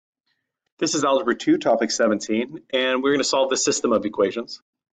This is Algebra 2, Topic 17, and we're going to solve this system of equations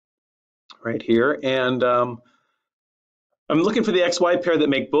right here. And I'm looking for the xy pair that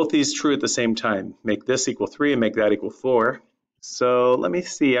make both these true at the same time. Make this equal 3 and make that equal 4. So let me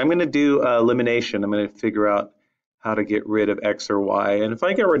see. I'm going to do elimination. I'm going to figure out how to get rid of x or y. And if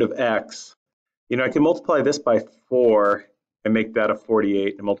I get rid of x, I can multiply this by 4 and make that a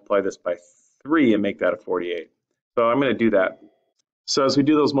 48, and multiply this by 3 and make that a 48. So I'm going to do that. So as we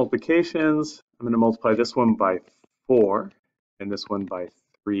do those multiplications, I'm going to multiply this one by 4 and this one by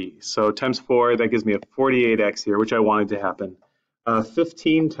 3. So times 4, that gives me a 48x here, which I wanted to happen.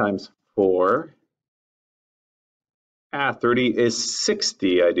 15 times 4, 30 is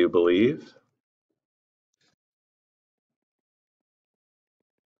 60, I do believe.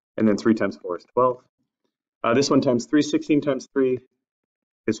 And then 3 times 4 is 12. This one times 3, 16 times 3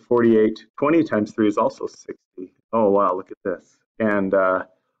 is 48. 20 times 3 is also 60. Oh, wow, look at this. And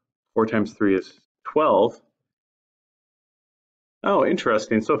 4 times 3 is 12. Oh,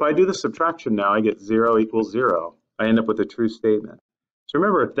 interesting. So if I do the subtraction now, I get 0 equals 0. I end up with a true statement. So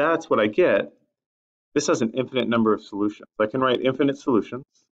remember, if that's what I get, this has an infinite number of solutions. I can write infinite solutions.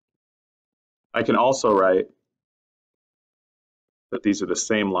 I can also write that these are the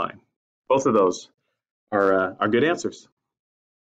same line. Both of those are good answers.